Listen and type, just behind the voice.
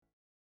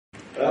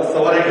ส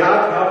วัสดีครั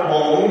บผ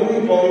ม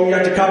อยา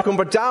กจะขอบคุณ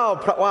พระเจ้า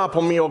เพราะว่าผ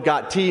มมีโอกา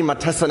สที่มา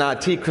ทัศนา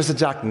ที่คริสต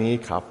จักรนี้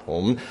ครับผ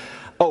ม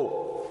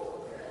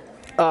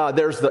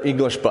there's the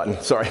English button.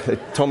 Sorry, they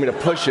told me to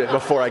push it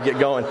before I get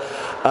going.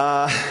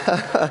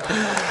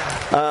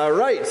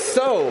 Right,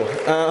 so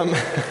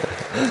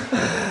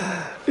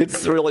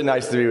it's really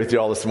nice to be with you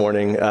all this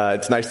morning.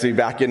 It's nice to be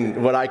back in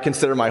what I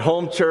consider my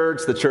home church,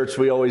 the church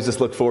we always just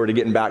look forward to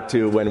getting back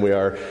to when we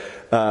are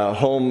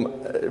home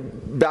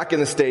back in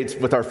the States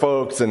with our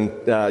folks and,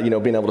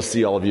 being able to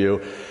see all of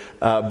you.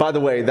 By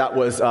the way, that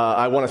was,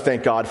 I want to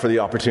thank God for the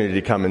opportunity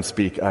to come and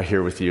speak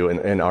here with you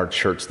in our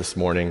church this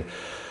morning.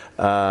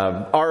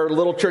 Our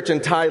little church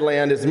in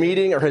Thailand is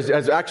meeting, or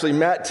has actually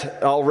met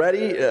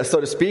already, so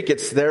to speak.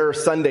 It's their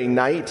Sunday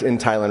night in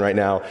Thailand right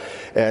now.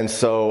 And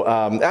so,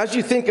 as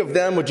you think of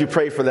them, would you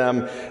pray for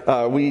them?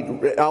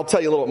 I'll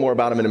tell you a little bit more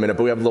about them in a minute,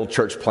 but we have a little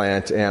church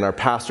plant, and our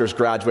pastor's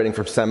graduating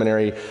from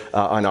seminary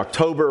in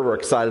October. We're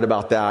excited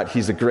about that.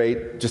 He's a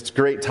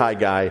great Thai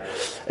guy,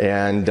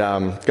 and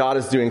God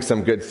is doing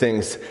some good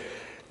things.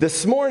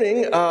 This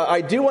morning,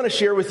 I do want to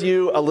share with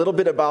you a little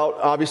bit about,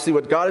 obviously,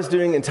 what God is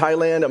doing in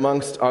Thailand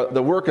amongst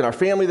the work in our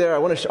family there. I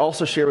want to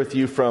also share with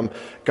you from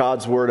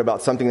God's Word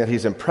about something that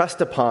He's impressed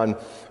upon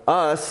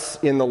us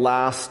in the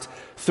last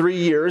 3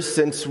 years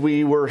since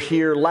we were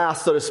here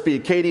last, so to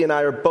speak. Katie and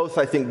I are both,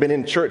 I think, been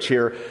in church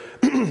here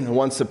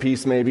once a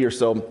piece maybe or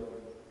so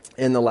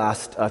in the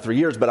last 3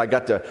 years, but I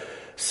got to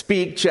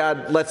speak.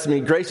 Chad allows me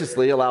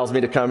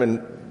to come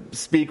and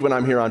speak when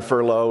I'm here on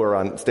furlough or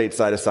on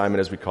stateside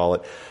assignment, as we call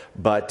it.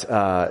 But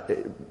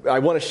I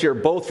want to share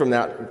both from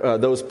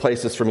those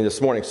places for me this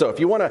morning. So if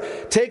you want to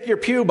take your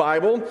pew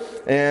Bible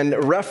and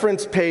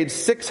reference page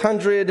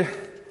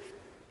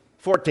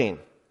 614,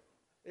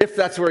 if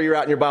that's where you're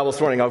at in your Bible this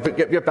morning. I'll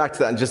get back to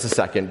that in just a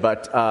second.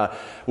 But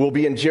we'll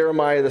be in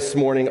Jeremiah this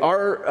morning.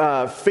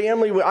 Our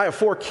family, I have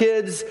 4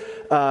 kids.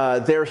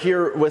 They're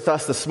here with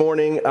us this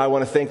morning. I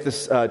want to thank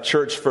this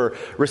church for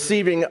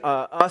receiving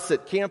us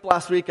at camp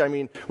last week. I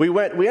mean, we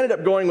ended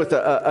up going with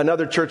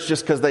another church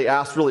just because they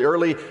asked really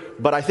early.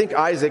 But I think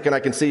Isaac, and I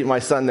can see my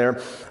son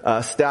there,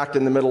 stacked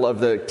in the middle of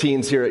the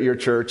teens here at your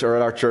church, or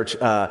at our church,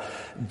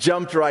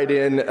 jumped right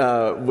in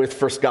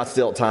for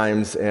Scottsdale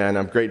Times, and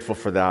I'm grateful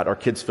for that. Our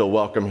kids feel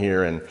welcome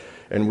here,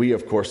 and we,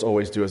 of course,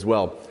 always do as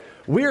well.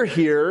 We're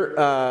here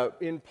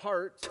in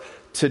part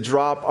to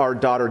drop our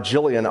daughter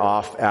Jillian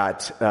off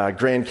at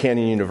Grand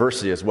Canyon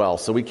University as well.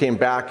 So we came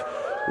back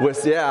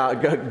with,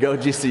 go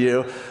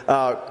GCU.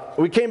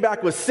 We came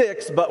back with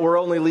 6, but we're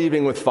only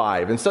leaving with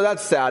 5. And so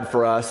that's sad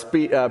for us.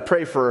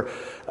 Pray for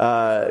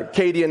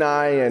Katie and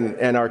I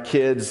and our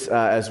kids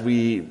as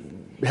we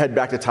head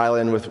back to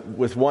Thailand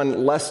with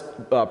one less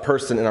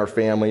person in our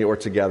family or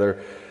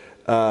together,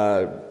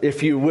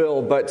 if you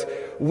will.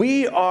 But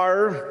we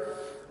are,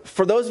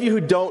 for those of you who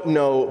don't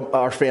know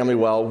our family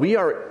well, we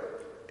are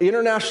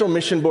International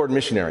Mission Board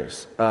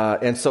missionaries.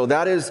 And so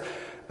that is,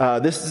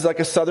 this is like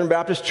a Southern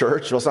Baptist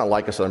church. Well, it's not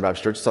like a Southern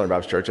Baptist church, it's a Southern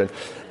Baptist church.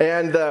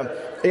 And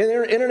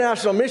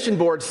International Mission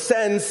Board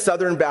sends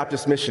Southern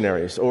Baptist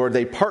missionaries, or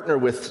they partner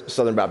with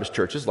Southern Baptist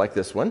churches like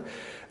this one,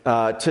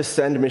 to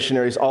send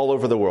missionaries all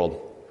over the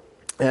world.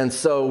 And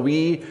so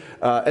we,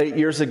 8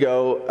 years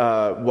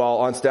ago, while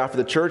on staff of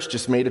the church,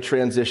 just made a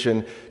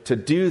transition to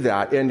do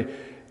that. And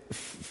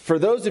for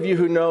those of you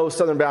who know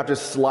Southern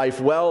Baptist life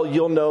well,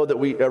 you'll know that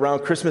around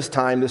Christmas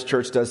time, this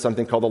church does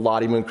something called the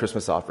Lottie Moon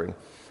Christmas offering.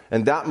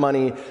 And that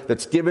money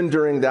that's given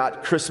during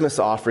that Christmas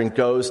offering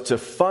goes to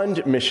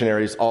fund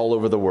missionaries all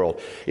over the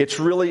world. It's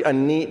really a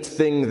neat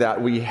thing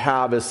that we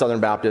have as Southern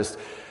Baptists,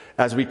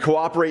 as we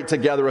cooperate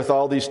together with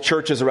all these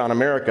churches around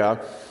America,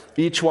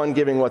 each one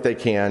giving what they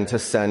can to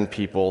send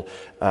people,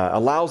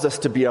 allows us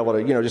to be able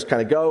to, just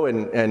kind of go,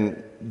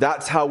 and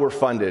that's how we're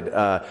funded,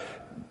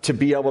 to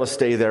be able to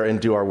stay there and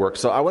do our work.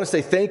 So I want to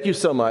say thank you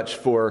so much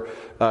for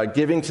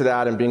giving to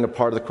that and being a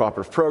part of the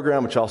cooperative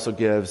program, which also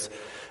gives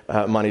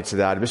money to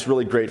that. I'm just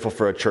really grateful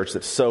for a church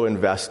that's so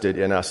invested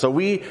in us. So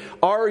we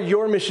are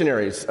your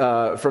missionaries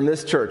from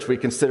this church. We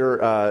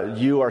consider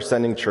you our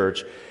sending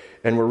church,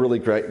 and we're really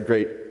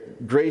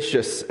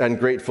gracious and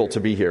grateful to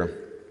be here.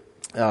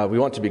 We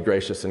want to be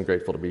gracious and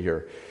grateful to be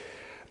here.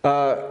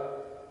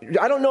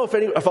 I don't know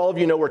if all of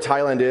you know where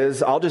Thailand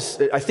is.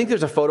 I think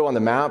there's a photo on the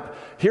map.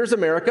 Here's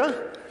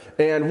America,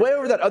 and way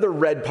over that other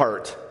red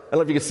part. I don't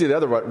know if you can see the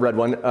other red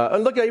one.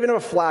 And look, I even have a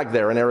flag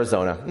there in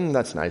Arizona.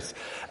 That's nice.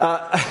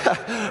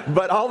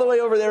 But all the way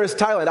over there is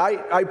Thailand.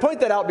 I point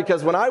that out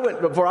because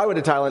before I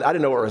went to Thailand, I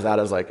didn't know where it was at.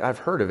 I was like, I've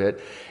heard of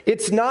it.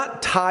 It's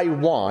not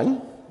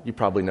Taiwan. You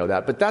probably know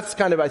that. But that's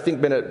kind of, I think,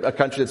 been a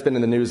country that's been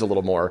in the news a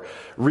little more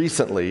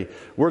recently.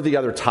 We're the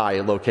other Thai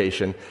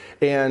location.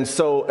 And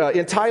so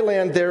in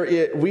Thailand,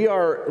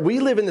 we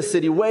live in the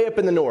city way up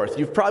in the north.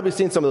 You've probably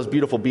seen some of those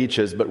beautiful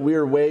beaches, but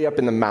we're way up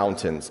in the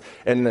mountains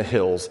and in the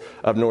hills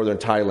of northern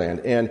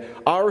Thailand. And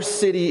our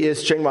city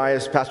is Chiang Mai,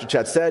 as Pastor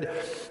Chad said.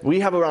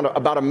 We have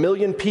about 1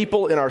 million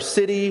people in our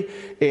city,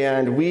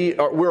 and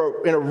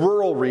we're in a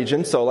rural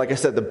region. So like I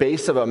said, the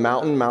base of a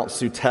mountain, Mount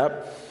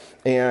Sutep.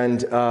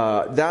 And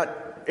that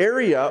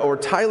area, or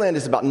Thailand,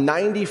 is about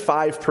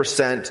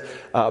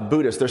 95%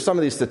 Buddhist. There's some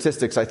of these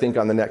statistics, I think,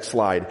 on the next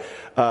slide.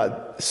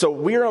 So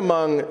we're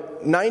among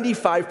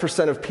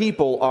 95% of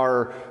people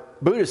are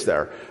Buddhists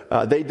there.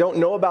 They don't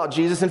know about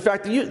Jesus. In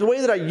fact, the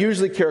way that I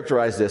usually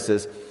characterize this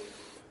is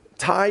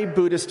Thai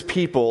Buddhist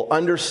people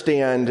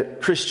understand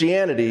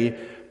Christianity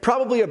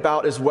probably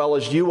about as well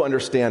as you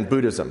understand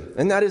Buddhism.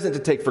 And that isn't to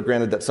take for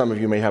granted that some of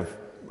you may have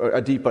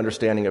a deep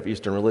understanding of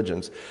Eastern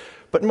religions.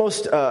 But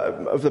most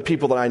of the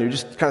people that I knew,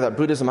 just kind of that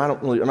Buddhism, I'm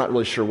not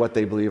really sure what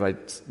they believe.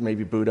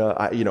 Maybe Buddha,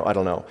 I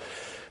don't know.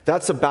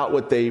 That's about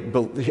what they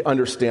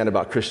understand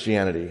about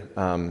Christianity.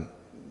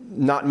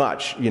 Not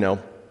much,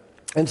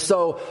 And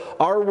so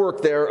our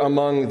work there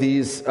among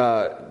these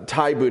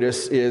Thai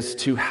Buddhists is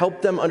to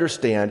help them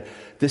understand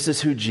this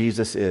is who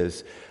Jesus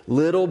is,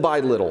 little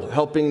by little,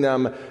 helping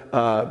them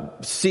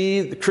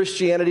see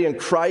Christianity and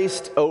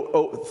Christ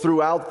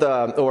throughout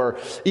or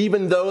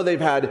even though they've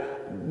had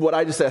what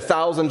I just said,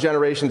 1,000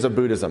 generations of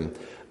Buddhism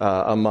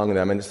among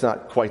them. And it's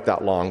not quite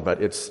that long, but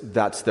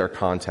that's their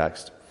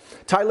context.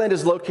 Thailand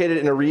is located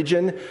in a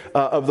region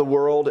of the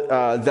world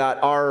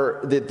that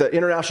the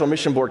International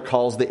Mission Board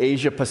calls the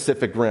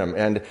Asia-Pacific Rim.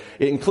 And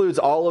it includes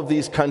all of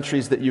these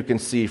countries that you can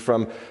see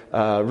from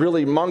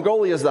really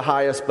Mongolia is the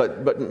highest,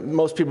 but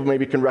most people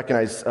maybe can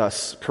recognize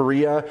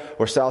Korea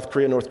or South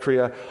Korea, North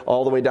Korea,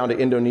 all the way down to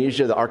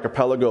Indonesia, the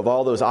archipelago of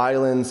all those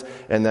islands,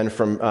 and then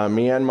from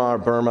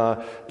Myanmar,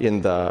 Burma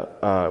in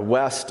the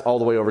west, all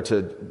the way over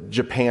to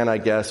Japan, I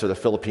guess, or the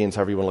Philippines,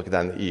 however you want to look at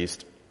that in the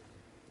east.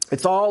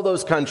 It's all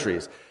those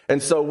countries.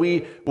 And so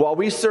while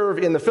we serve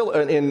in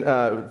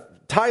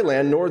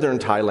Thailand, northern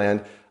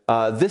Thailand,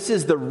 this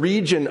is the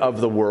region of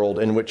the world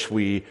in which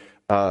we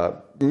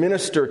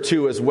minister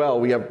to as well.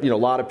 We have a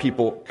lot of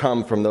people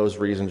come from those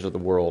regions of the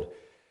world.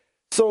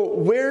 So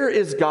where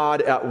is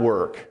God at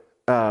work?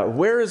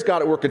 Where is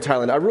God at work in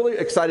Thailand? I'm really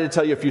excited to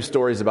tell you a few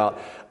stories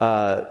about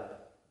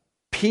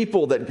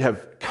people that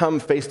have come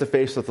face to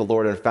face with the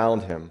Lord and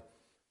found Him.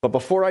 But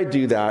before I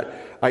do that,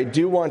 I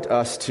do want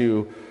us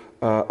to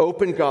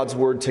open God's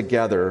Word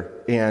together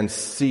and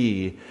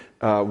see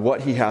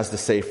what He has to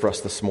say for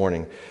us this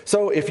morning.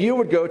 So if you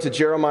would go to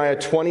Jeremiah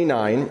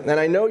 29, and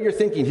I know you're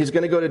thinking He's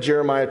going to go to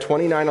Jeremiah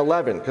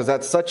 29:11, because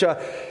that's such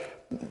a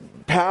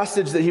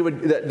passage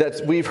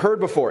that we've heard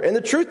before. And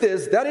the truth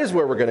is, that is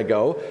where we're going to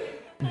go.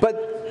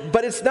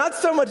 But it's not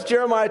so much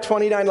Jeremiah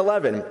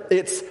 29:11.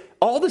 It's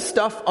all the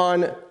stuff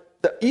on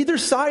either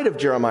side of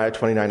Jeremiah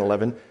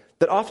 29:11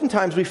 that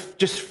oftentimes we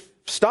just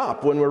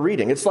stop when we're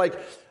reading. It's like,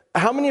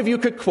 how many of you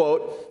could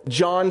quote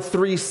John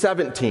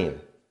 3:17?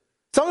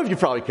 Some of you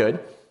probably could,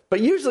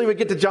 but usually we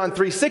get to John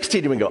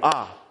 3:16 and we go,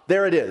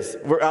 there it is.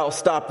 I'll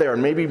stop there.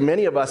 And maybe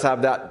many of us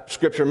have that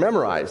scripture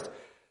memorized.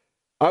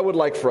 I would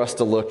like for us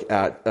to look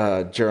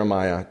at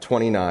Jeremiah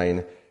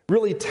 29,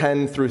 really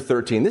 10 through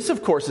 13. This,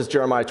 of course, is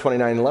Jeremiah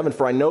 29:11.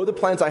 For I know the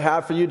plans I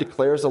have for you,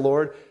 declares the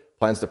Lord,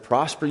 plans to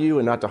prosper you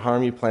and not to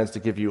harm you, plans to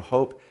give you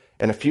hope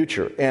and a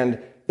future.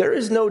 And there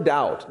is no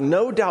doubt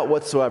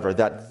whatsoever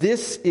that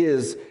this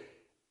is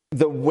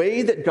the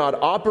way that God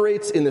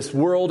operates in this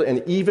world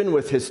and even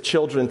with His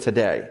children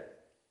today.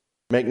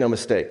 Make no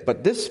mistake.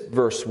 But this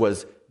verse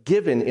was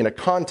given in a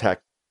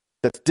context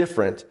that's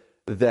different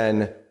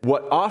than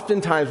what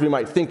oftentimes we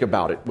might think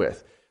about it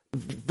with.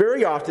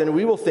 Very often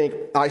we will think,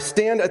 I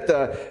stand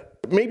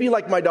maybe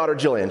like my daughter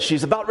Jillian,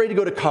 she's about ready to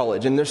go to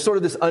college and there's sort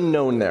of this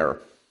unknown there.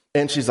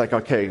 And she's like,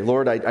 okay,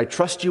 Lord, I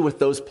trust you with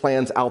those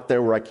plans out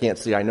there where I can't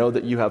see. I know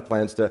that you have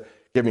plans to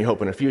give me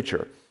hope in a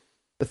future.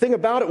 The thing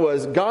about it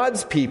was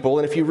God's people,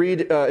 and if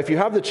you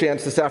have the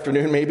chance this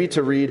afternoon maybe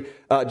to read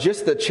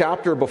just the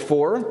chapter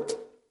before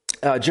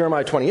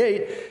Jeremiah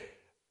 28,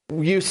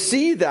 you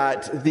see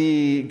that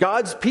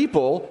God's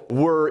people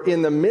were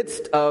in the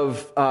midst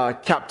of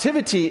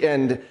captivity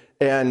and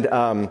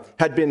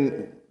had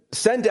been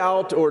sent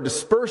out or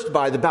dispersed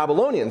by the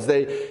Babylonians.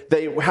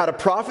 They had a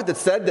prophet that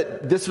said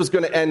that this was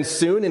going to end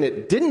soon, and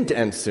it didn't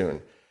end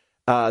soon.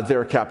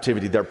 Their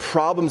captivity, their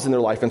problems in their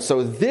life, and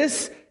so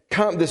this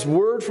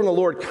word from the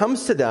Lord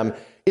comes to them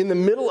in the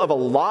middle of a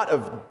lot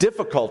of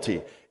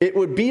difficulty. It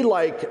would be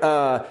like,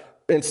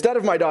 instead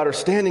of my daughter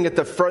standing at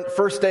the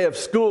first day of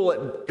school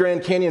at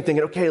Grand Canyon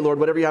thinking, okay, Lord,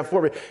 whatever you have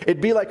for me, it'd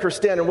be like her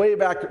standing way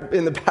back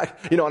in the back,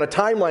 on a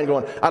timeline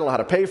going, I don't know how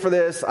to pay for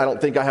this. I don't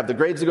think I have the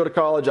grades to go to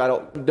college. I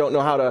don't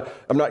know how to,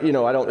 I'm not,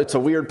 it's a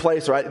weird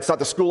place, or it's not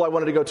the school I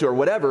wanted to go to or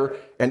whatever.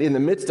 And in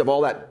the midst of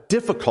all that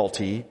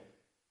difficulty,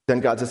 then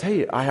God says,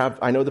 hey,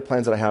 I know the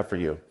plans that I have for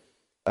you.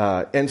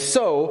 And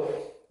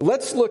so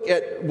let's look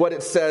at what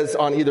it says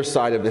on either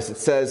side of this. It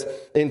says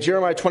in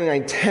Jeremiah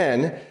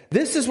 29:10,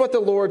 this is what the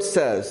Lord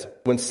says,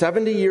 when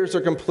 70 years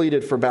are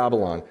completed for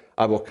Babylon,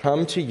 I will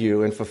come to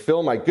you and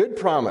fulfill my good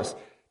promise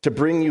to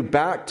bring you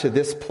back to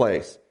this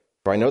place.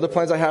 For I know the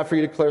plans I have for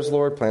you, declares the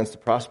Lord, plans to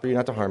prosper you,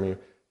 not to harm you,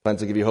 plans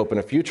to give you hope in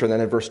a future. And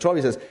then in verse 12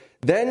 he says,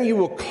 then you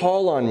will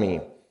call on me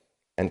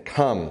and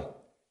come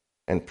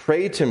and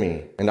pray to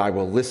me, and I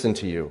will listen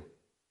to you.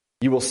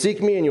 You will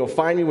seek me, and you will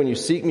find me when you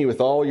seek me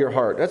with all your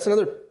heart. That's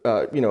another,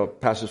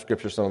 passage of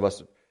Scripture some of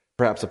us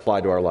perhaps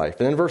apply to our life.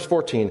 And in verse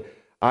 14,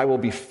 I will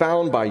be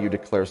found by you,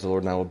 declares the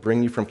Lord, and I will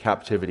bring you from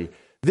captivity.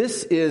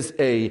 This is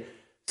a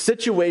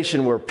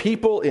situation where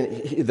people,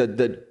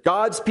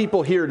 God's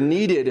people here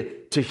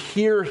needed to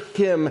hear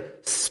him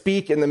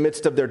speak in the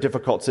midst of their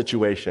difficult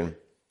situation.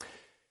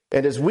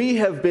 And as we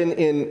have been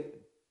in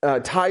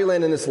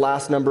Thailand in this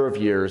last number of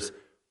years,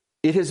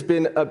 it has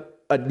been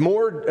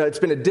it's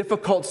been a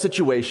difficult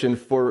situation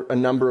for a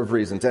number of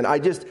reasons. And I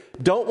just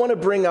don't want to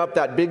bring up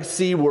that big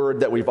C word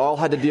that we've all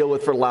had to deal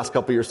with for the last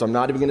couple of years, so I'm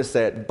not even going to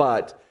say it.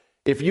 But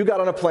if you got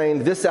on a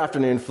plane this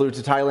afternoon, flew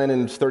to Thailand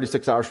in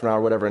 36 hours from now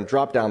or whatever, and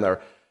dropped down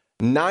there,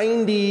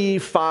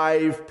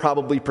 95%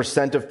 probably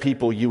of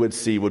people you would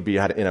see would be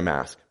in a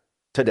mask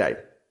today,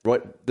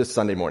 this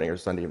Sunday morning or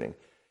Sunday evening.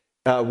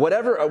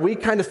 Whatever, we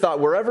kind of thought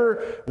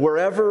wherever,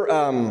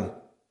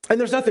 and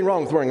there's nothing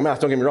wrong with wearing a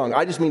mask, don't get me wrong.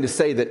 I just mean to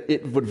say that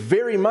it would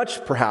very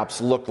much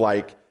perhaps look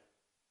like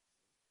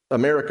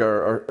America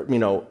or,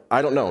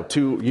 I don't know,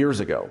 2 years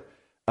ago.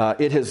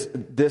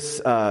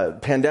 This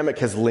pandemic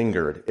has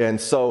lingered. And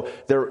so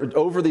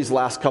over these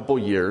last couple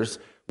years,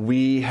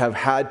 we have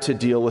had to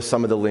deal with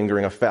some of the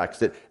lingering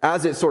effects.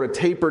 As it sort of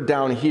tapered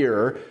down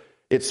here,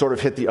 it sort of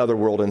hit the other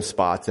world in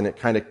spots, and it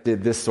kind of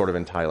did this sort of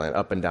in Thailand,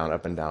 up and down,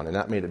 and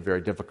that made it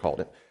very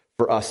difficult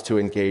for us to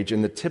engage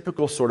in the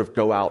typical sort of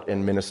go out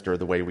and minister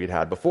the way we'd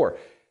had before.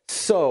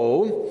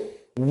 So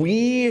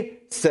we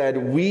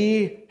said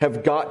we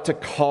have got to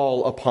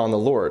call upon the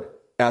Lord,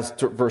 as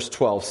verse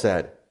 12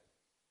 said.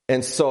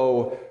 And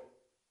so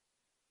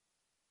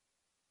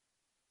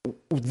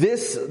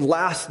this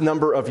last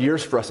number of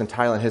years for us in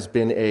Thailand has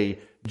been a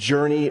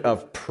journey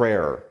of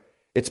prayer.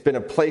 It's been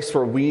a place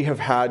where we have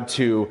had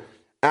to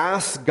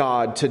ask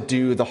God to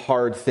do the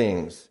hard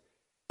things,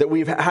 that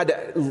we've had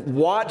to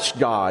watch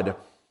God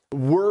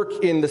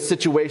work in the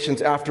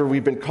situations after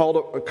we've been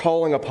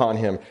calling upon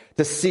him,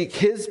 to seek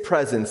his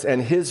presence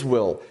and his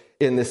will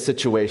in this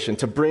situation,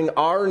 to bring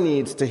our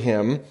needs to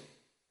him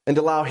and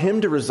allow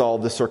him to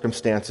resolve the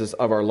circumstances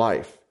of our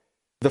life.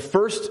 The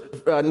first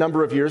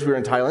number of years we were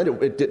in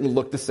Thailand, it didn't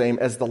look the same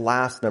as the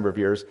last number of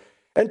years.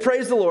 And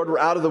praise the Lord, we're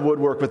out of the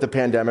woodwork with the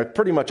pandemic,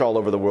 pretty much all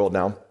over the world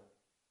now.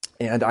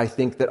 And I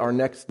think that our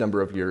next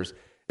number of years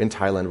in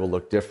Thailand will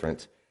look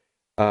different.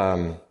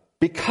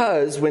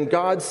 Because when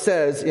God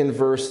says in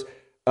verse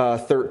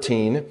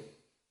 13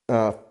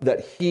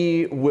 that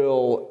he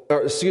will,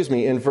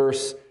 in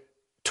verse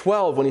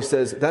 12, when he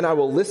says, then I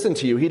will listen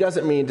to you, he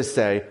doesn't mean to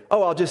say,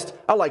 I'll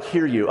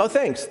hear you. Oh,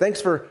 thanks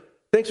for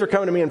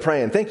coming to me and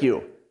praying. Thank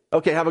you.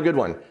 Okay, have a good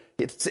one.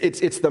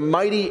 It's the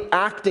mighty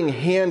acting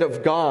hand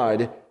of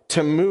God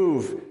to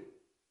move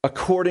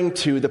according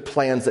to the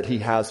plans that he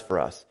has for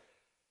us.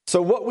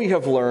 So what we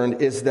have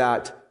learned is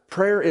that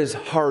prayer is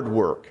hard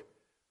work.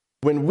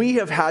 When we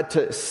have had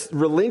to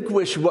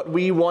relinquish what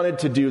we wanted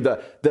to do,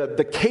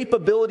 the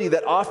capability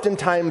that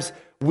oftentimes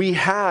we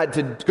had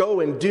to go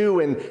and do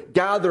and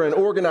gather and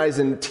organize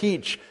and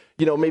teach,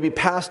 maybe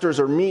pastors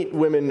or meet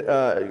women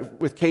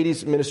with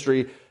Katie's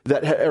ministry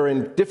that are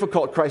in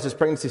difficult crisis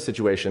pregnancy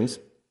situations,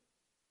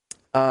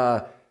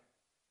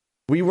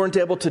 we weren't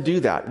able to do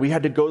that. We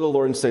had to go to the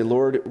Lord and say,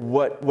 Lord,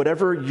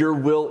 whatever your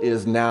will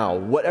is now,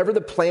 whatever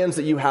the plans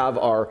that you have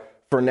are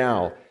for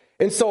now.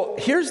 And so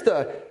here's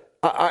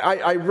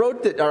I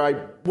wrote that, or I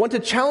want to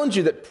challenge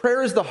you that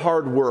prayer is the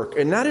hard work.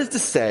 And that is to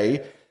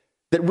say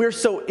that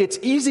it's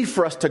easy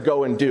for us to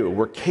go and do.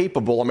 We're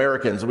capable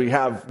Americans. We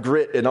have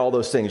grit and all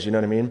those things. You know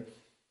what I mean?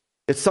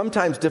 It's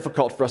sometimes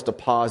difficult for us to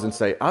pause and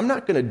say, I'm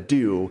not going to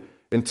do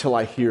until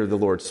I hear the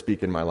Lord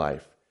speak in my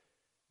life.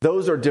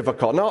 Those are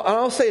difficult. Now,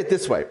 I'll say it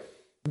this way.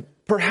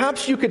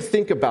 Perhaps you could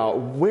think about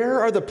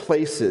where are the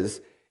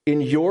places in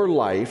your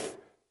life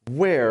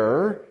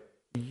where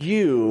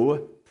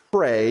you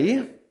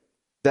pray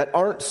that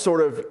aren't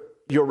sort of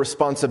your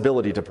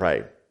responsibility to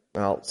pray.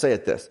 And I'll say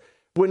it this.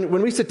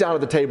 When we sit down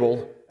at the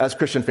table as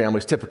Christian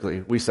families,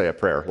 typically we say a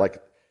prayer.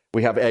 Like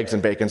we have eggs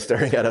and bacon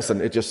staring at us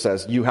and it just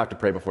says, you have to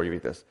pray before you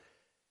eat this.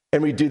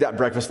 And we do that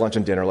breakfast, lunch,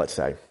 and dinner, let's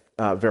say,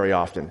 very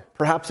often.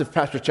 Perhaps if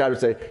Pastor Chad would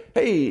say,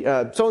 hey,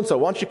 so-and-so,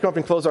 why don't you come up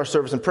and close our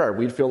service in prayer?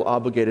 We'd feel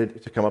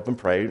obligated to come up and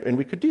pray, and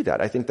we could do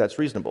that. I think that's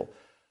reasonable.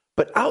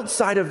 But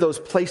outside of those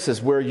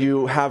places where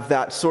you have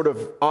that sort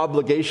of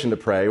obligation to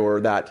pray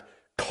or that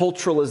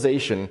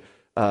culturalization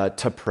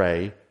to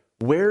pray,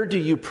 where do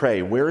you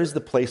pray? Where is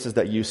the places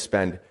that you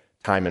spend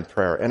time in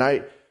prayer? And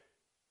I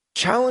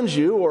challenge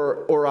you,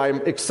 or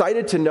I'm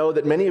excited to know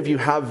that many of you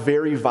have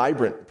very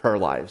vibrant prayer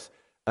lives.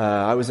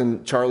 I was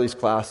in Charlie's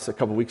class a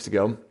couple weeks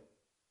ago,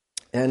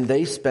 and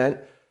they spent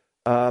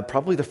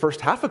probably the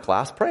first half of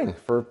class praying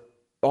for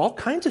all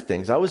kinds of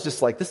things. I was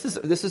just like, this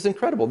is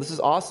incredible. This is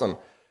awesome.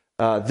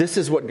 This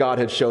is what God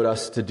had showed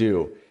us to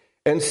do.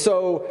 And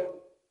so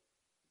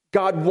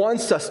God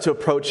wants us to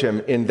approach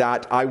him in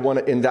that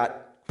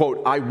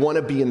quote, I want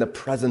to be in the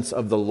presence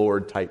of the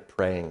Lord type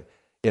praying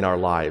in our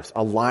lives,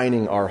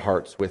 aligning our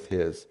hearts with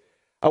his.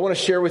 I want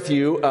to share with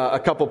you a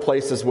couple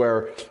places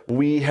where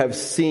we have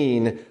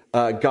seen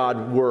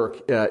God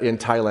work in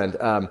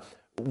Thailand.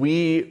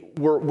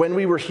 When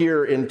we were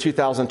here in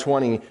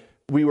 2020,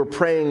 we were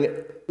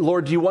praying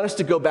Lord, do you want us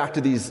to go back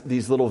to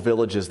these little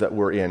villages that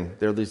we're in?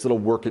 They're these little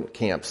work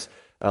camps,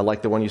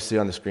 like the one you see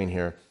on the screen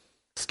here,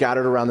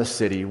 scattered around the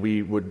city.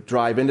 We would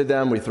drive into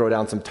them, we throw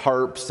down some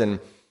tarps and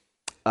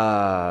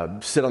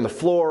sit on the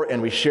floor,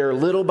 and we share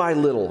little by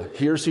little.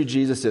 Here's who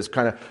Jesus is,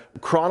 kind of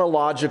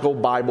chronological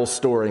Bible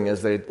storying,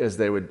 as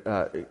they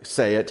would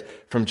say it,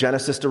 from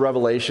Genesis to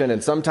Revelation.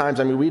 And sometimes,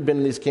 we'd been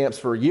in these camps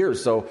for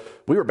years, so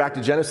we were back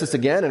to Genesis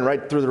again and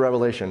right through the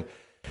Revelation.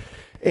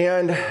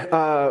 And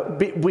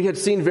we had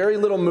seen very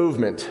little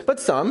movement, but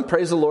some,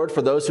 praise the Lord,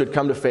 for those who had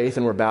come to faith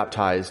and were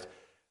baptized.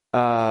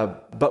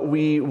 But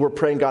we were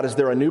praying, God, is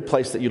there a new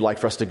place that you'd like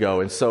for us to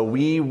go? And so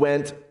we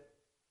went.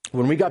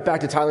 When we got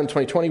back to Thailand in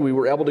 2020, we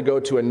were able to go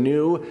to a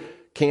new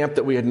camp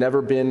that we had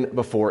never been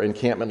before,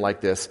 encampment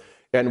like this.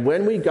 And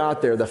when we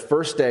got there, the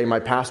first day, my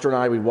pastor and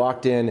I, we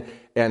walked in,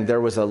 and there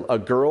was a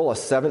girl, a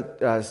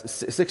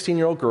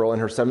 16-year-old girl,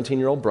 and her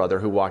 17-year-old brother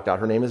who walked out.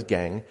 Her name is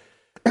Gang.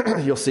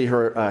 You'll see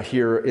her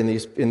here in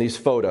these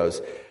photos.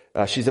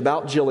 She's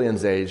about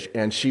Jillian's age,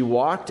 and she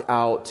walked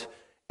out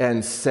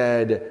and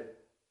said,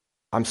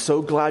 "I'm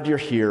so glad you're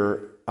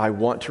here. I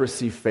want to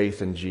receive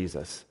faith in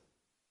Jesus."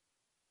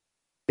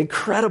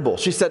 Incredible.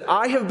 She said,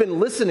 "I have been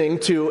listening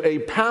to a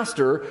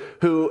pastor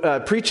who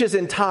preaches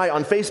in Thai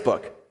on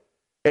Facebook,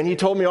 and he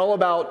told me all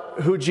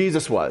about who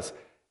Jesus was."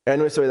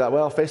 And so we thought,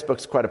 well,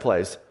 Facebook's quite a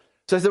place.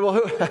 So I said, well,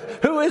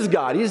 who is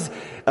God?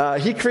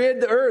 He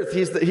created the earth.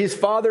 He's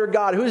Father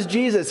God. Who's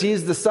Jesus?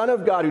 He's the Son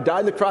of God who died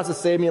on the cross to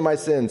save me of my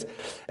sins.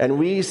 And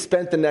we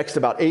spent the next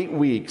about 8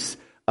 weeks,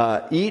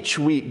 each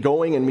week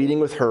going and meeting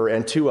with her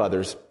and 2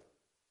 others,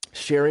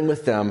 sharing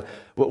with them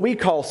what we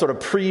call sort of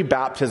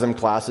pre-baptism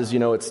classes.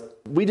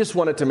 We just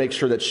wanted to make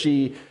sure that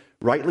she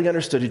rightly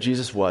understood who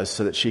Jesus was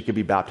so that she could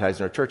be baptized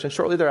in our church. And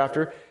shortly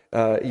thereafter,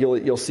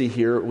 you'll see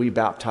here, we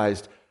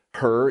baptized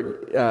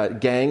her.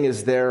 Gang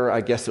is there. I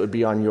guess it would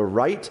be on your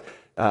right.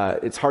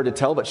 It's hard to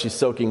tell, but she's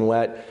soaking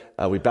wet.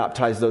 We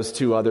baptized those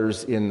 2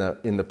 others in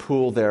the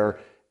pool there.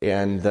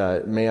 And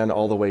the man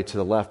all the way to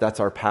the left, that's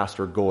our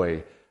pastor,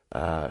 Goy,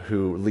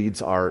 who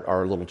leads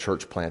our little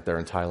church plant there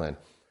in Thailand.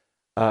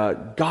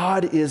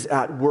 God is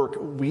at work.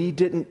 We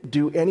didn't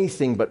do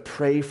anything but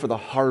pray for the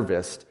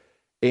harvest,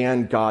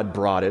 and God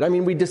brought it.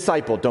 We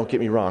discipled, don't get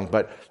me wrong,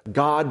 but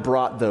God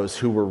brought those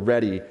who were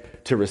ready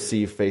to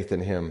receive faith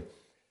in him.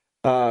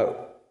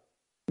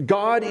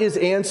 God is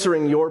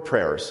answering your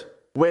prayers.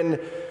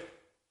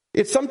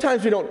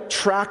 Sometimes we don't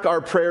track our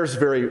prayers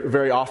very,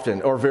 very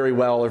often or very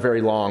well or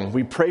very long.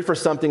 We pray for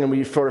something and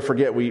we sort of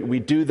forget. We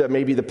do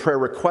maybe the prayer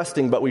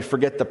requesting, but we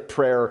forget the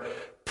prayer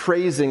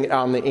praising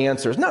on the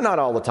answers. Not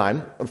all the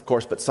time, of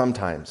course, but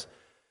sometimes.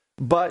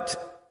 But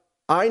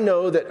I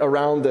know that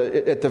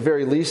at the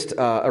very least,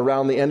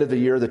 around the end of the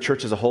year, the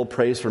church as a whole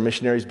prays for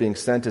missionaries being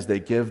sent as they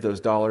give those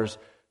dollars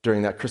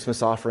during that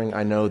Christmas offering.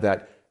 I know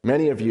that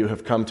many of you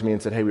have come to me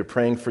and said, hey, we're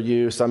praying for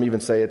you. Some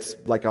even say it's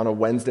like on a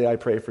Wednesday I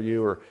pray for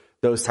you, or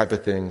those type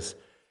of things.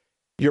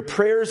 Your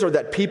prayers are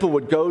that people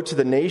would go to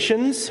the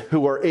nations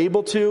who are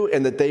able to,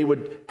 and that they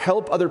would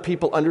help other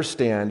people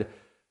understand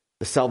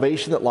the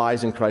salvation that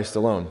lies in Christ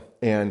alone.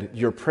 And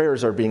your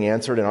prayers are being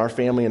answered in our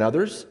family and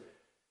others.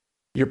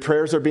 Your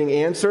prayers are being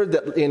answered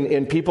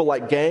in people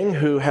like Gang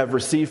who have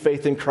received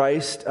faith in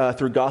Christ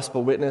through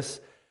gospel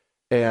witness.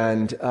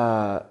 And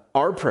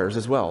our prayers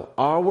as well.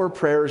 Our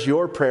prayers,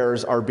 your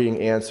prayers are being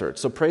answered.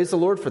 So praise the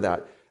Lord for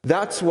that.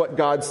 That's what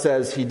God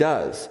says he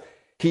does.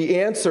 He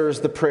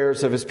answers the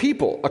prayers of his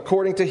people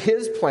according to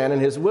his plan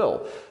and his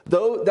will.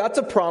 Though that's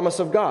a promise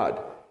of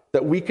God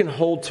that we can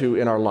hold to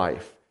in our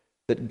life.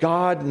 That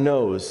God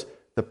knows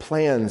the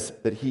plans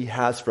that he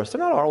has for us.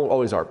 They're not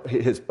always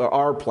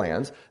our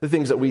plans, the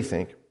things that we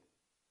think.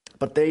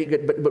 But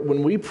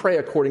when we pray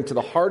according to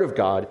the heart of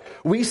God,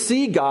 we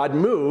see God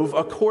move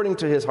according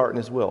to his heart and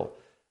his will.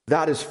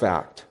 That is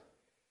fact.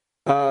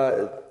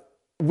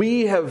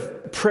 We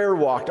have prayer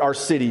walked our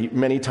city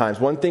many times.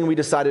 One thing we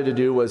decided to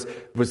do was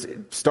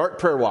start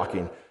prayer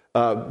walking.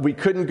 We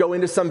couldn't go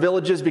into some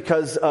villages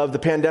because of the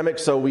pandemic,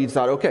 so we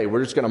thought, okay,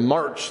 we're just going to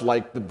march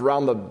like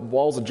around the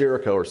walls of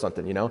Jericho or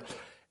something,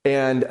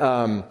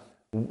 And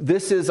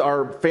this is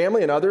our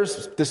family and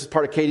others. This is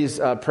part of Katie's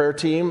prayer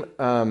team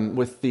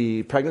with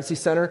the pregnancy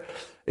center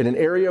in an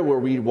area where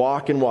we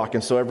walk.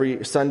 And so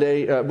every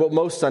Sunday,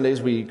 most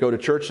Sundays we go to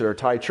church at our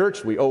Thai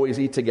church. We always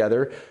eat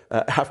together.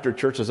 After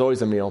church, there's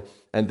always a meal.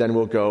 And then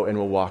we'll go and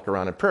we'll walk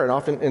around in prayer.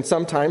 And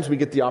sometimes we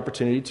get the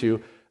opportunity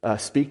to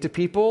speak to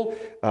people,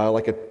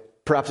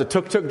 perhaps a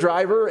tuk-tuk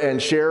driver,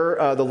 and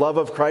share the love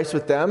of Christ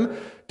with them.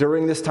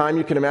 During this time,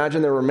 you can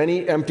imagine there were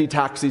many empty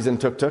taxis and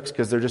tuk-tuks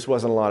because there just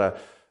wasn't a lot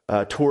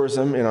of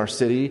tourism in our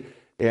city,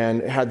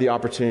 and had the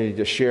opportunity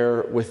to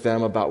share with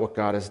them about what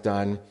God has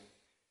done.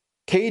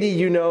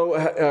 Katie,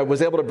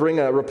 was able to bring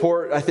a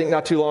report, I think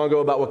not too long ago,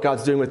 about what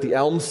God's doing with the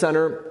Elm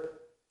Center.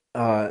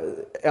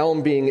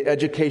 Elm being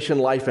education,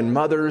 life, and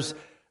mothers,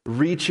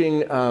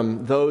 reaching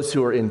those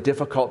who are in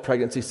difficult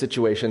pregnancy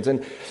situations.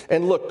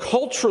 And look,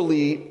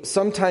 culturally,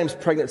 sometimes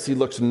pregnancy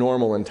looks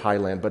normal in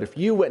Thailand, but if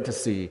you went to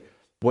see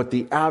what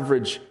the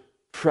average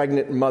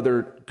pregnant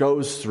mother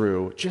goes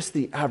through, just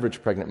the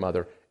average pregnant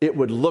mother, it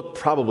would look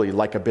probably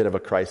like a bit of a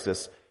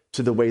crisis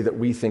to the way that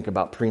we think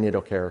about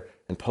prenatal care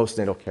and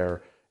postnatal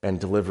care and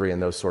delivery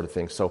and those sort of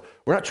things. So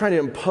we're not trying to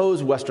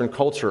impose Western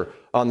culture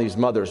on these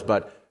mothers,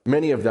 but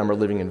many of them are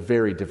living in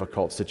very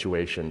difficult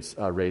situations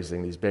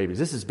raising these babies.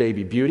 This is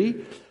baby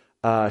Beauty.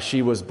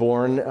 She was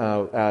born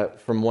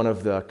from one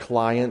of the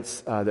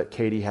clients that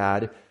Katie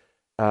had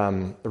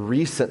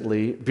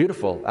recently.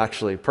 Beautiful,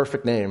 actually.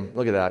 Perfect name.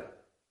 Look at that.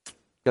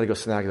 Got to go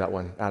snag that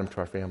one. Add him to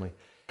our family.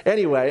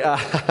 Anyway,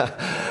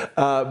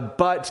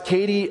 but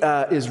Katie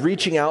is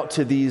reaching out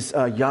to these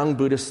young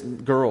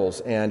Buddhist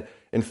girls. And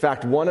in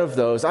fact, one of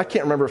those, I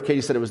can't remember if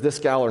Katie said it was this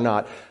gal or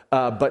not,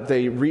 but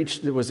they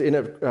reached, it was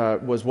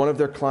one of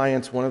their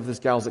clients, one of these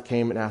gals that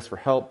came and asked for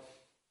help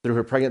through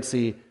her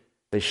pregnancy.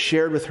 They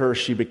shared with her.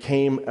 She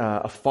became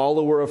a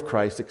follower of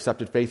Christ,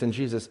 accepted faith in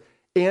Jesus,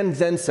 and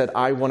then said,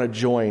 I want to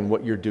join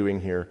what you're doing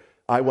here.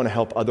 I want to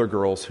help other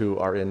girls who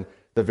are in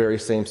the very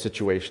same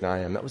situation I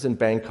am. That was in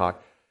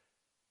Bangkok.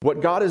 What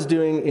God is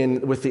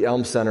doing with the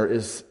Elm Center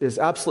is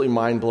absolutely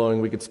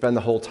mind-blowing. We could spend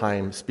the whole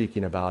time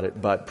speaking about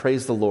it, but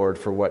praise the Lord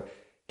for what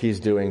He's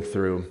doing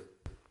through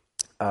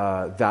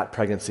that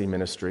pregnancy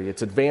ministry.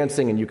 It's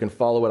advancing, and you can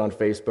follow it on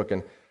Facebook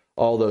and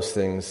all those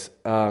things.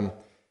 God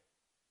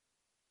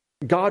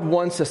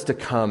wants us to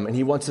come, and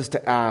He wants us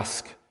to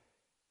ask,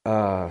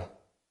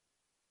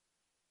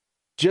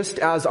 just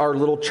as our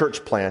little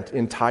church plant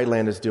in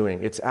Thailand is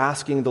doing. It's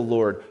asking the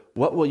Lord,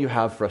 what will you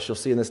have for us? You'll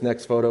see in this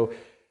next photo.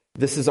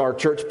 This is our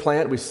church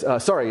plant.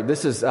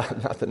 This is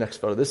not the next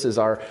photo. This is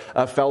our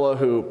fellow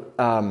who,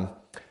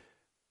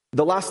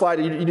 the last slide,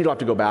 you don't have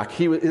to go back.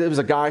 It was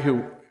a guy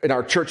who, in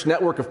our church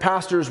network of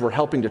pastors, we're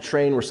helping to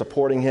train. We're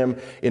supporting him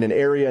in an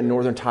area in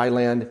northern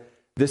Thailand.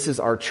 This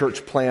is our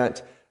church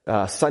plant.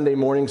 Sunday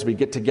mornings, we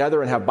get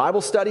together and have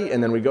Bible study,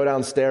 and then we go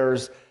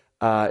downstairs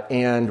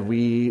and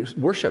we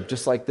worship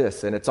just like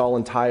this. And it's all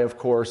in Thai, of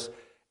course.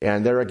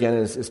 And there again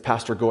is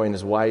Pastor Goy and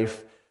his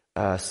wife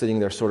sitting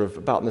there sort of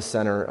about in the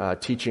center,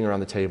 teaching around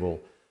the table,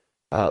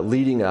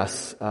 leading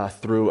us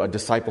through a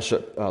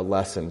discipleship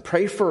lesson.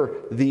 Pray for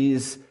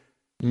these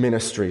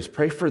ministries.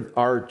 Pray for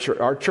our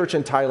church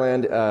in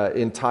Thailand.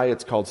 In Thai,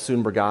 it's called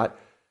Sun Bragat,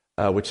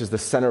 which is the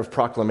Center of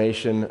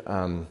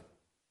Proclamation,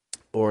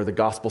 or the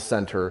Gospel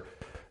Center.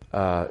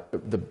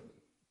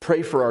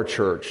 Pray for our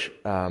church.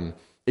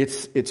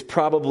 It's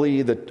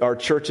probably our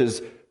church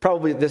is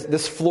probably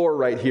this floor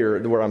right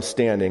here where I'm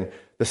standing.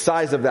 The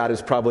size of that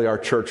is probably our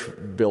church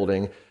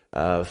building.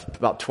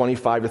 About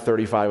 25 to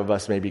 35 of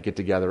us maybe get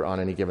together on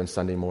any given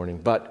Sunday morning.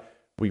 But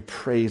we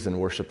praise and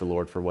worship the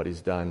Lord for what He's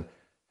done.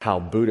 How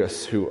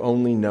Buddhists who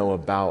only know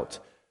about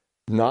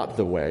not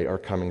the way are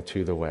coming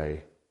to the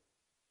way.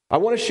 I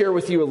want to share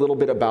with you a little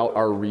bit about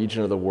our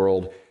region of the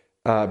world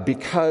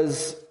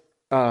because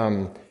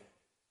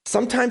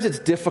sometimes it's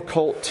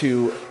difficult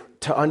to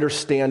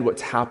understand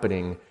what's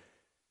happening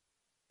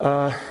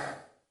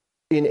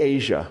in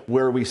Asia,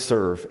 where we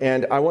serve.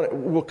 And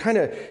we'll kind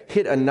of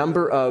hit a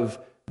number of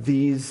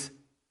these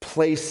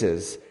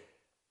places.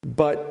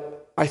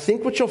 But I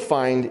think what you'll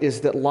find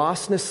is that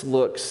lostness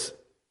looks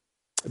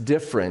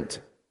different,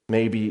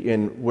 maybe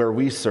in where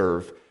we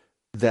serve,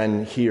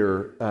 than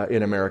here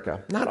in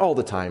America. Not all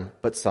the time,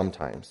 but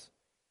sometimes.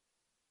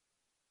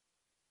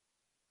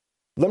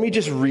 Let me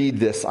just read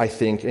this, I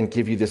think, and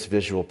give you this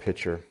visual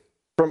picture.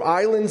 From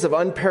islands of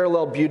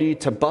unparalleled beauty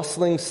to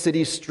bustling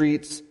city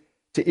streets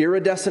to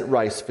iridescent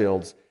rice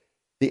fields,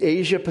 the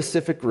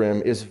Asia-Pacific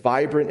Rim is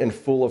vibrant and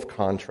full of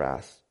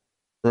contrast.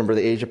 Remember,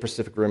 the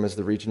Asia-Pacific Rim is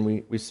the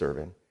region we serve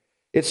in.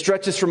 It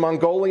stretches from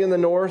Mongolia in the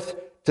north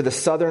to the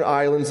southern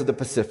islands of the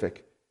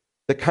Pacific.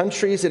 The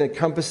countries it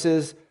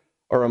encompasses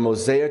are a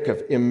mosaic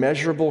of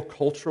immeasurable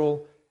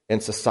cultural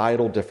and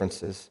societal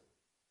differences.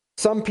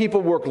 Some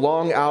people work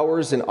long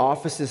hours in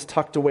offices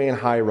tucked away in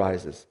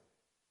high-rises,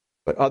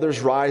 but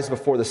others rise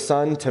before the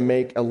sun to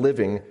make a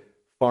living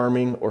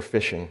farming or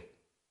fishing.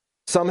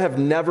 Some have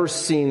never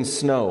seen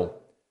snow,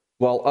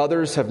 while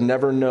others have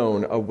never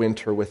known a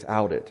winter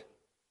without it.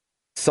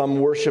 Some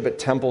worship at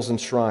temples and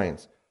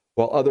shrines,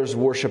 while others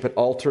worship at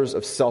altars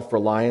of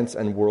self-reliance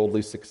and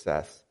worldly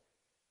success.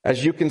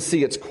 As you can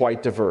see, it's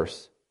quite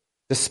diverse.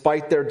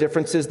 Despite their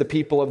differences, the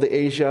people of the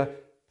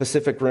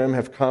Asia-Pacific Rim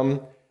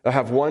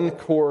have one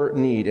core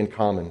need in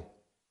common.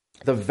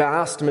 The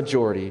vast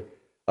majority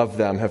of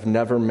them have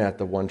never met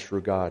the one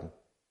true God.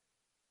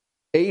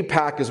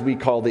 APAC, as we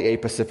call the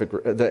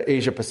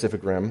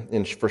Asia-Pacific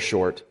Rim for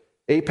short,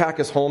 APAC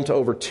is home to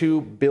over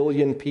 2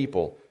 billion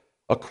people,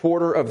 a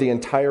quarter of the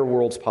entire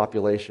world's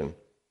population.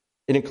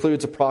 It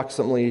includes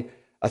approximately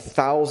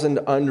 1,000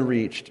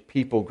 unreached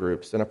people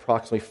groups and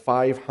approximately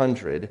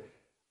 500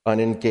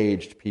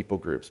 unengaged people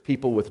groups,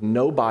 people with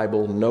no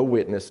Bible, no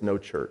witness, no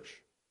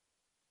church.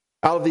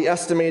 Out of the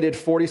estimated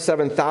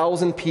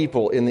 47,000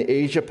 people in the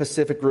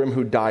Asia-Pacific Rim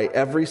who die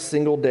every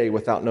single day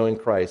without knowing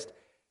Christ,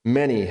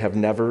 many have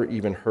never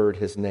even heard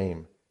His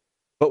name.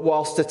 But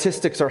while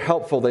statistics are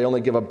helpful, they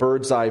only give a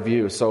bird's eye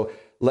view. So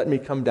let me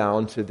come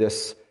down to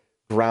this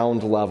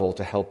ground level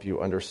to help you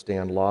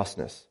understand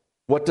lostness.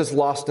 What does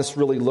lostness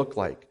really look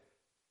like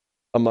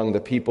among the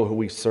people who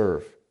we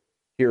serve?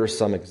 Here are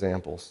some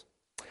examples.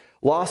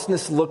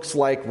 Lostness looks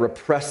like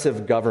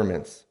repressive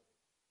governments.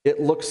 It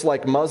looks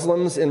like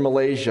Muslims in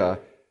Malaysia,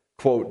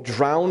 quote,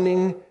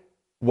 drowning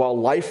while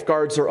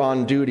lifeguards are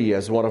on duty,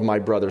 as one of my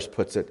brothers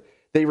puts it.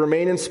 They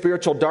remain in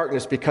spiritual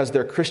darkness because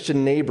their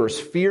Christian neighbors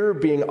fear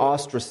being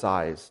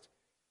ostracized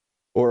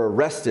or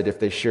arrested if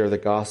they share the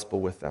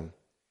gospel with them.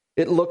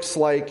 It looks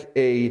like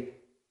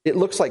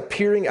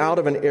peering out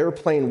of an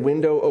airplane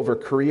window over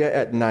Korea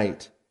at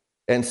night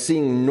and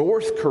seeing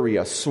North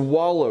Korea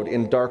swallowed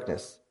in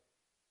darkness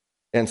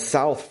and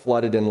South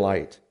flooded in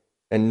light,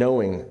 and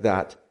knowing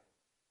that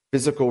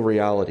physical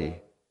reality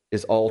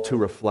is all too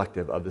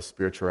reflective of the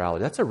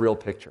spirituality. That's a real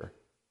picture.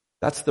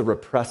 That's the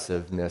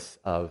repressiveness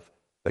of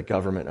the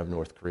government of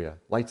North Korea.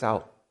 Lights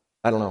out.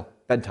 I don't know.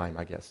 Bedtime,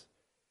 I guess.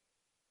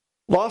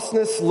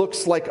 Lostness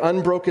looks like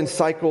unbroken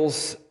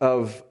cycles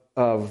of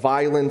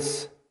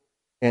violence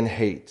and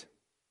hate.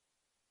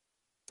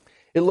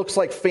 It looks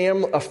like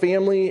a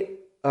family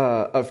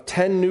of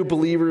 10 new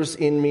believers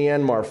in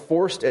Myanmar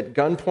forced at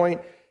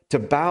gunpoint to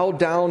bow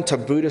down to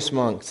Buddhist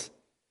monks.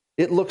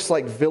 It looks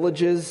like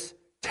villages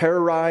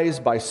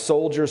terrorized by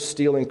soldiers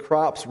stealing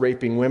crops,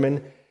 raping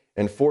women,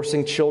 and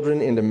forcing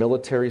children into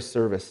military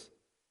service.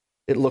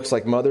 It looks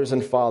like mothers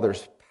and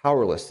fathers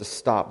powerless to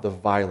stop the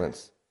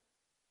violence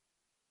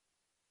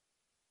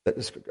that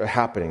is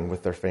happening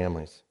with their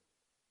families.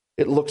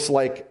 It looks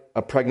like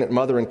a pregnant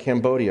mother in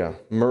Cambodia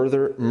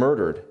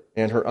murdered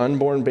and her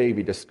unborn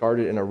baby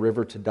discarded in a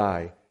river to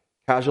die,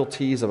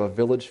 casualties of a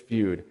village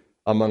feud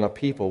among a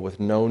people with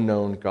no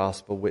known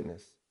gospel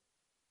witness.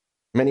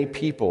 Many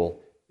people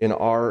in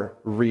our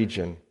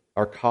region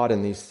are caught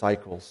in these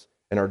cycles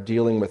and are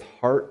dealing with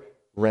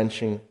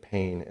heart-wrenching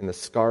pain and the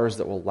scars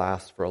that will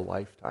last for a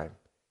lifetime.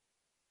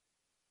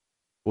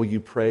 Will you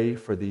pray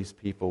for these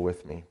people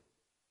with me?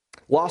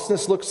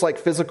 Lostness looks like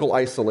physical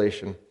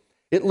isolation.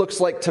 It looks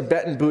like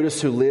Tibetan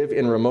Buddhists who live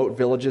in remote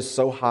villages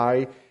so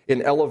high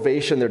in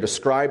elevation they're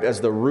described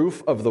as the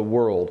roof of the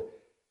world.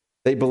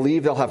 They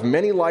believe they'll have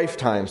many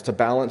lifetimes to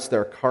balance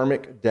their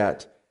karmic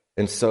debt,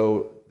 and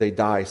so they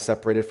die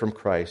separated from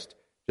Christ,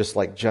 just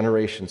like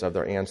generations of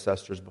their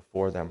ancestors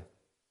before them.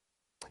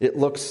 It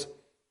looks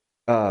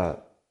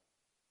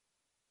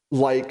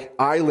like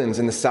islands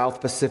in the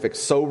South Pacific,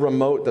 so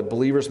remote that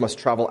believers must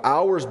travel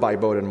hours by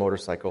boat and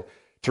motorcycle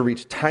to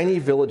reach tiny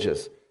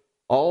villages,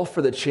 all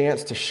for the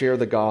chance to share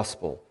the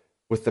gospel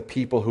with the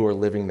people who are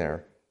living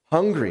there.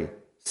 Hungry,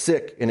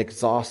 sick, and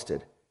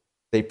exhausted,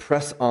 they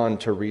press on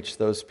to reach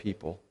those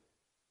people.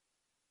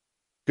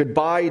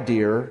 Goodbye,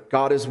 dear.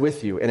 God is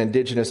with you, an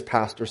indigenous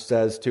pastor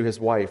says to his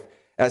wife,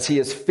 as he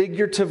is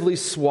figuratively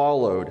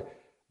swallowed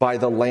by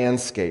the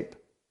landscape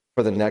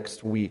for the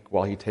next week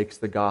while he takes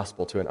the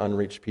gospel to an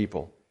unreached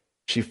people.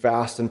 She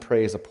fasts and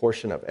prays a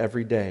portion of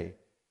every day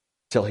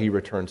till he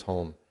returns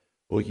home.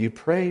 Will you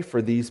pray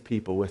for these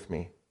people with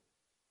me?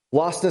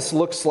 Lostness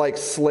looks like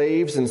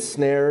slaves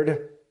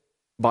ensnared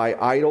by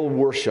idol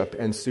worship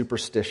and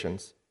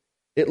superstitions.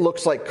 It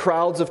looks like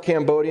crowds of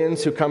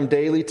Cambodians who come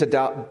daily to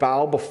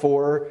bow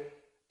before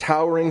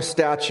towering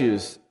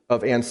statues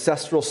of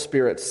ancestral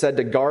spirits said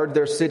to guard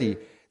their city.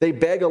 They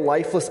beg a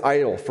lifeless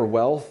idol for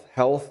wealth,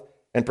 health,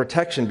 and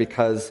protection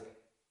because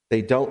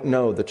they don't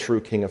know the true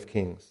King of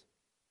Kings.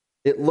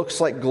 It looks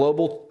like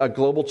a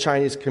global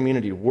Chinese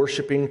community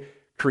worshiping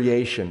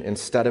creation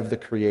instead of the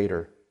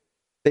Creator.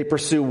 They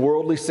pursue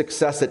worldly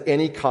success at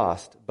any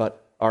cost,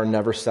 but are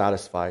never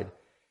satisfied.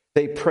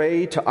 They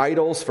pray to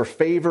idols for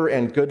favor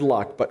and good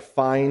luck, but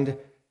find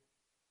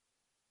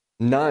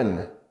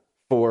none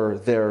for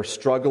their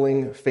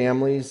struggling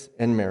families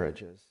and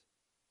marriages.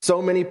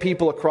 So many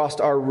people across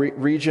our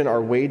region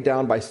are weighed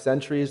down by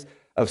centuries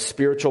of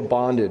spiritual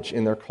bondage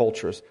in their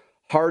cultures.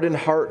 Hardened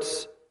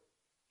hearts,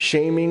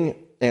 shaming,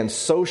 and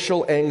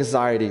social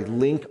anxiety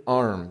link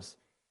arms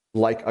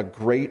like a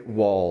great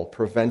wall,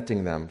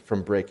 preventing them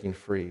from breaking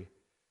free.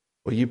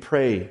 Will you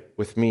pray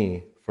with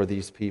me for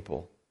these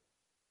people?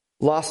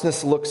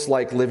 Lostness looks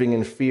like living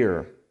in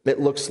fear. It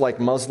looks like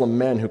Muslim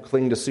men who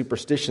cling to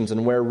superstitions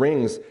and wear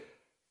rings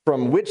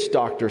from witch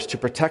doctors to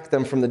protect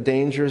them from the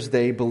dangers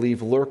they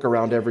believe lurk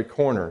around every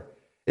corner.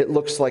 It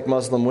looks like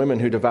Muslim women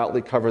who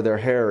devoutly cover their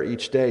hair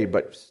each day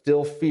but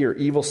still fear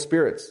evil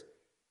spirits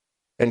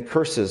and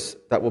curses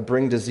that will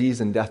bring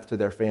disease and death to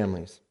their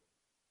families.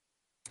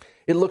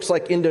 It looks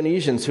like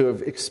Indonesians who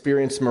have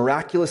experienced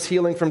miraculous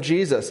healing from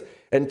Jesus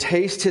and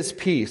taste his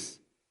peace,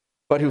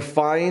 but who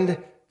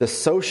find the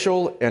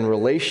social and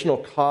relational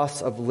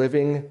costs of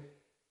living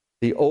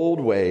the old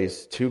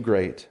ways too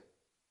great,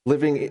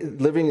 living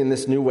in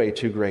this new way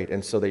too great,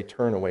 and so they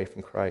turn away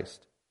from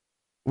Christ.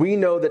 We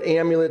know that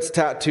amulets,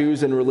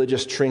 tattoos, and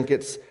religious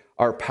trinkets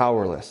are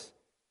powerless,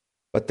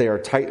 but they are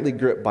tightly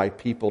gripped by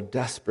people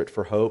desperate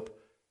for hope,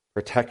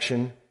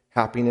 protection,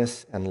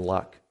 happiness, and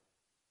luck.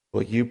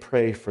 Will you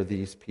pray for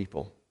these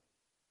people?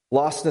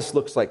 Lostness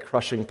looks like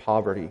crushing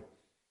poverty.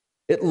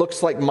 It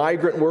looks like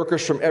migrant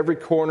workers from every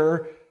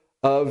corner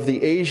of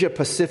the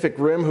Asia-Pacific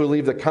Rim who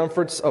leave the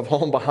comforts of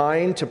home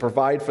behind to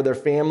provide for their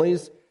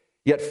families,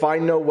 yet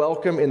find no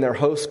welcome in their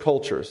host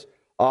cultures,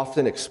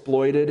 often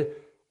exploited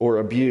or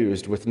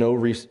abused with no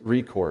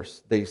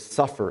recourse. They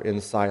suffer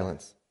in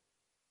silence.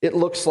 It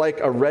looks like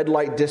a red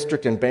light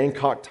district in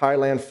Bangkok,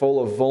 Thailand,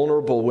 full of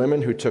vulnerable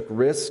women who took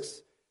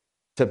risks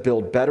to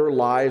build better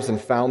lives and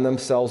found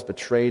themselves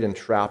betrayed and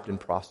trapped in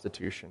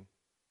prostitution.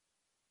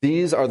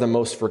 These are the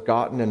most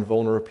forgotten and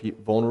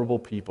vulnerable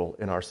people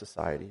in our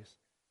societies.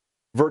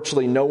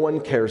 Virtually no one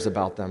cares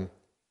about them.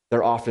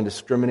 They're often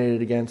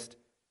discriminated against,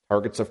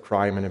 targets of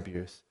crime and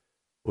abuse.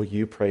 Will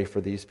you pray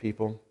for these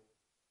people?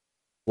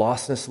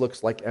 Lostness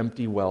looks like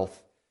empty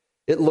wealth.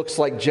 It looks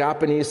like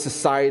Japanese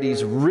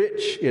societies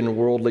rich in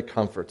worldly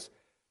comforts,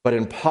 but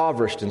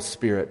impoverished in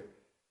spirit,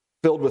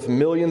 filled with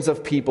millions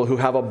of people who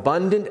have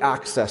abundant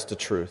access to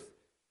truth,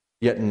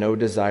 yet no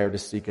desire to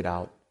seek it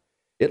out.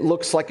 It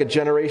looks like a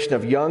generation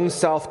of young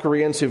South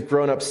Koreans who've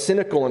grown up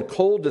cynical and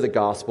cold to the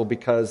gospel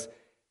because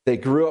they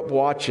grew up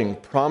watching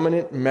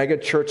prominent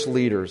megachurch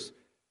leaders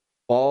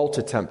fall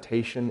to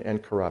temptation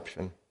and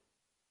corruption.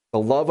 The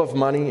love of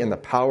money and the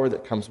power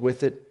that comes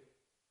with it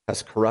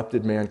has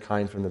corrupted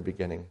mankind from the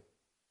beginning.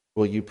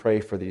 Will you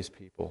pray for these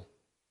people?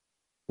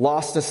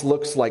 Lostness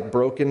looks like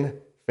broken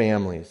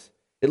families.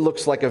 It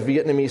looks like a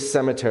Vietnamese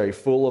cemetery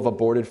full of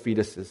aborted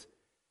fetuses,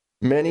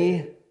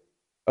 many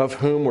of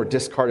whom were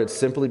discarded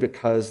simply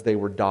because they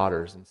were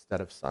daughters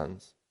instead of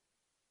sons.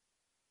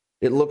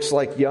 It looks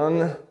like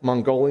young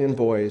Mongolian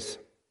boys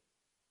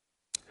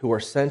who are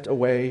sent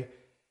away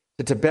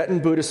to Tibetan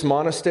Buddhist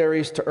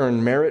monasteries to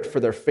earn merit for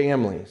their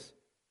families,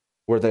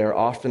 where they are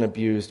often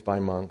abused by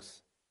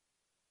monks.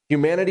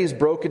 Humanity's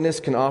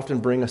brokenness can often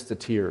bring us to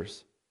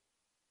tears.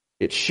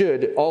 It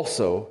should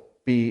also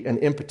be an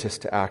impetus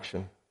to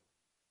action.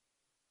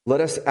 Let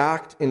us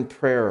act in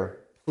prayer,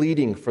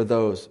 pleading for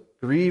those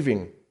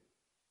grieving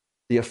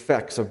the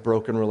effects of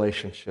broken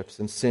relationships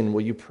and sin.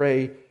 Will you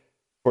pray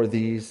for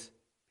these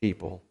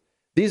people?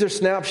 These are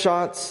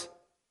snapshots,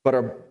 but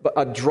are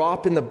a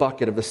drop in the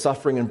bucket of the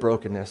suffering and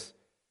brokenness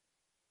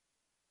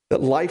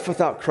that life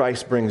without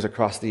Christ brings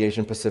across the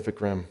Asian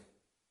Pacific Rim.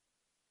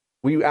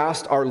 We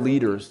asked our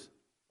leaders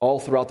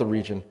all throughout the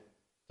region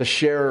to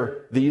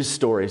share these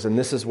stories, and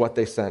this is what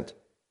they sent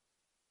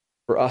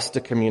for us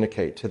to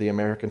communicate to the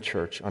American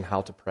church on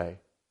how to pray.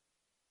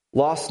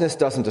 Lostness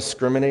doesn't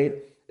discriminate.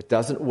 It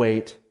doesn't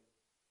wait.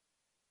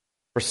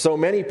 For so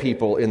many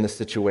people in this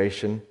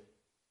situation,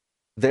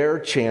 their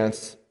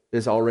chance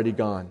is already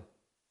gone.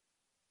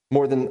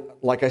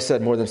 Like I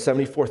said, more than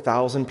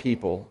 74,000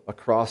 people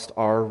across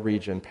our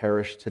region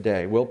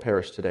will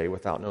perish today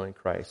without knowing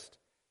Christ.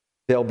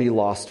 They'll be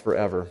lost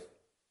forever.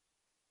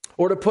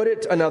 Or to put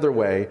it another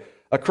way,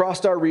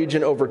 across our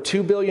region, over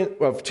 2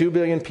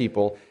 billion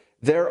people,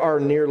 there are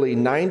nearly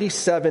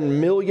 97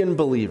 million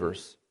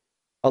believers,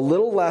 a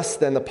little less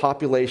than the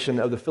population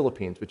of the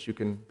Philippines, which you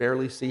can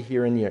barely see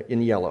here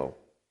in yellow.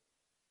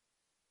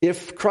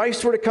 If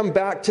Christ were to come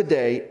back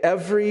today,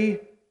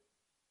 every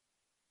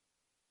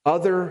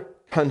other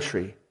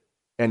country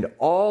and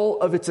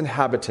all of its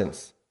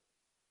inhabitants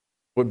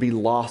would be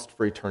lost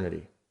for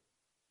eternity.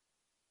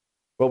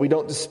 Well, we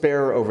don't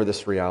despair over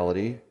this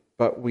reality,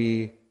 but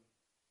we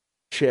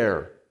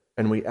share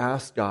and we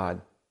ask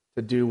God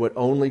to do what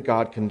only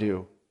God can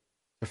do,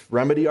 to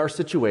remedy our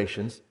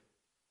situations,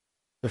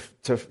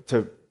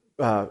 to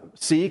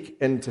seek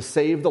and to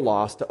save the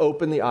lost, to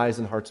open the eyes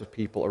and hearts of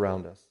people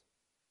around us.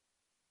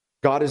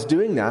 God is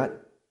doing that.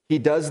 He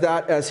does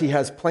that as he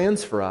has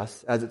plans for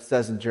us, as it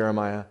says in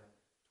Jeremiah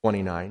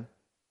 29.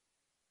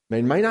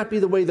 It might not be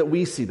the way that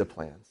we see the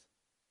plans.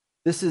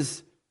 This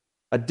is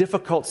a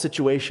difficult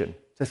situation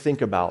to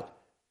think about.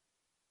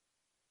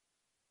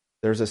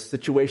 There's a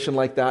situation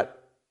like that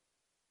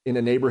in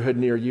a neighborhood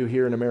near you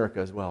here in America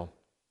as well.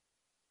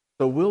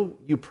 So will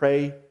you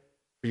pray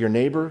for your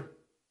neighbor,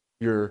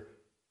 your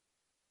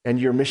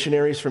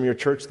missionaries from your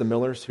church, the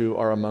Millers, who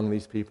are among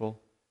these people?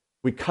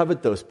 We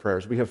covet those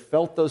prayers. We have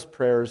felt those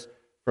prayers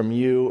from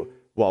you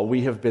while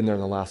we have been there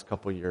in the last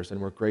couple of years,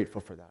 and we're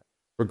grateful for that.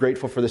 We're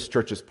grateful for this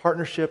church's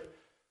partnership.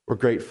 We're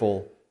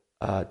grateful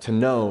to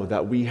know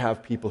that we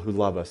have people who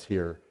love us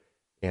here,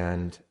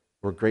 and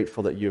we're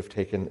grateful that you have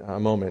taken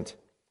a moment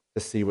to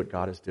see what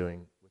God is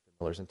doing with the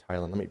Millers in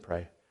Thailand. Let me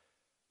pray.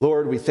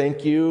 Lord, we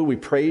thank you, we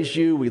praise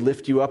you, we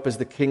lift you up as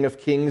the King of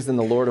Kings and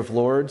the Lord of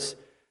Lords.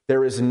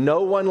 There is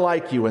no one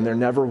like you, and there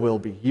never will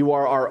be. You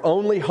are our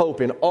only hope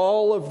in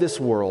all of this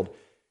world.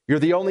 You're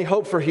the only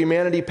hope for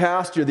humanity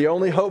past. You're the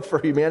only hope for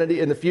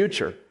humanity in the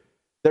future.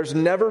 There's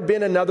never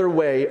been another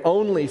way,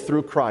 only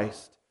through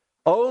Christ,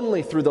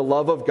 only through the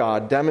love of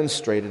God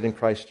demonstrated in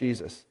Christ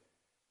Jesus.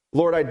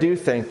 Lord, I do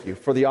thank you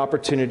for the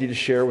opportunity to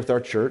share with our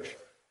church,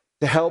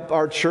 to help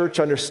our church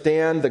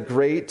understand the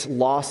great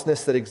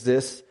lostness that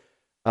exists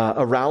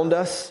around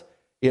us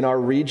in our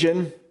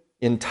region,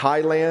 in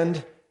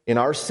Thailand, in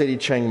our city,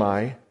 Chiang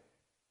Mai.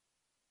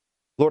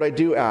 Lord, I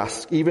do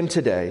ask, even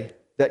today,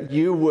 that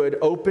you would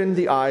open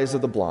the eyes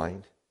of the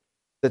blind,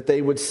 that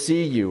they would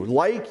see you.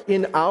 Like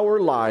in our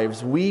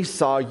lives, we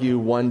saw you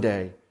one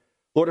day.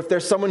 Lord, if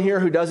there's someone here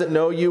who doesn't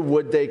know you,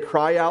 would they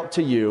cry out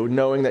to you,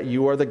 knowing that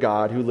you are the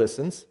God who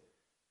listens,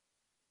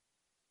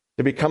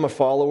 to become a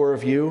follower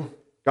of you?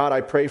 God,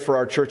 I pray for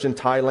our church in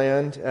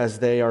Thailand as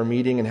they are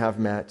meeting and have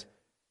met,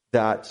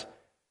 that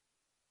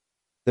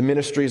the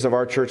ministries of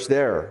our church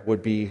there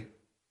would be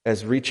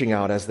as reaching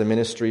out as the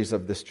ministries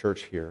of this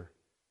church here.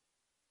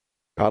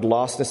 God,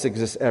 lostness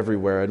exists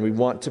everywhere, and we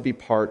want to be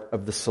part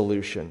of the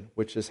solution,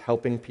 which is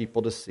helping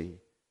people to see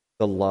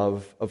the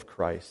love of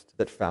Christ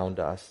that found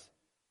us.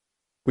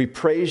 We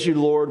praise you,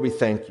 Lord. We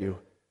thank you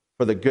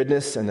for the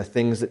goodness and the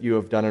things that you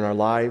have done in our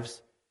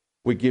lives.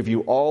 We give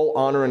you all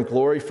honor and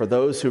glory for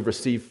those who've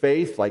received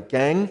faith, like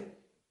Gang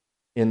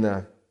in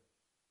the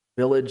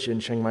village in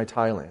Chiang Mai,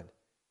 Thailand.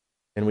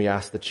 And we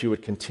ask that you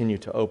would continue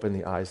to open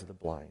the eyes of the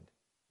blind.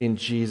 In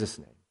Jesus'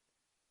 name,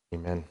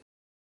 amen.